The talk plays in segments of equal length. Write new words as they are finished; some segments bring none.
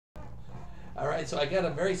All right, so I got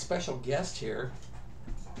a very special guest here.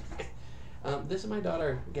 This is my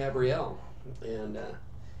daughter, Gabrielle. And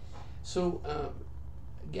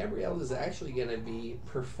Gabrielle is actually going to be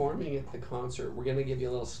performing at the concert. We're going to give you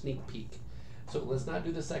a little sneak peek. So let's not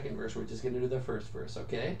do the second verse. We're just going to do the first verse,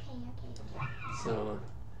 okay? Okay. So...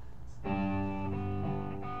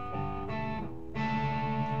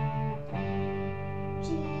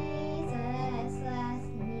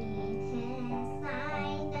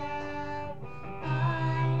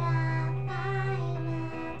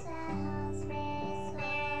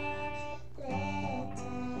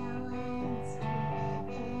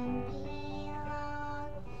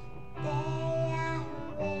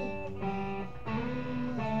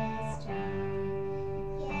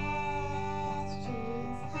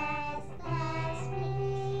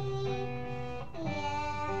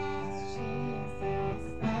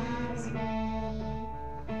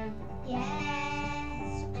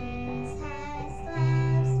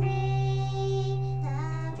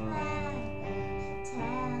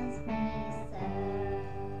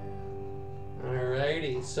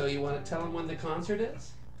 So you want to tell them when the concert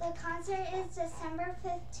is? The concert is December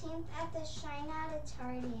 15th at the Shrine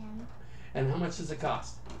Auditorium. And how much does it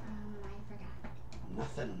cost? I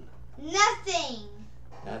forgot. Nothing.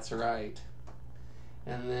 That's right.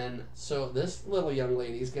 And then, so this little young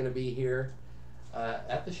lady is going to be here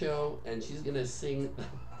at the show, and she's going to sing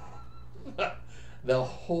the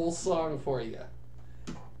whole song for you.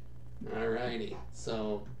 Alrighty.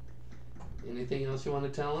 So, anything else you want to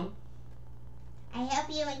tell them? I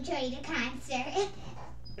hope you enjoy the concert.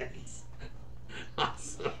 Thanks.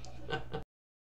 Awesome.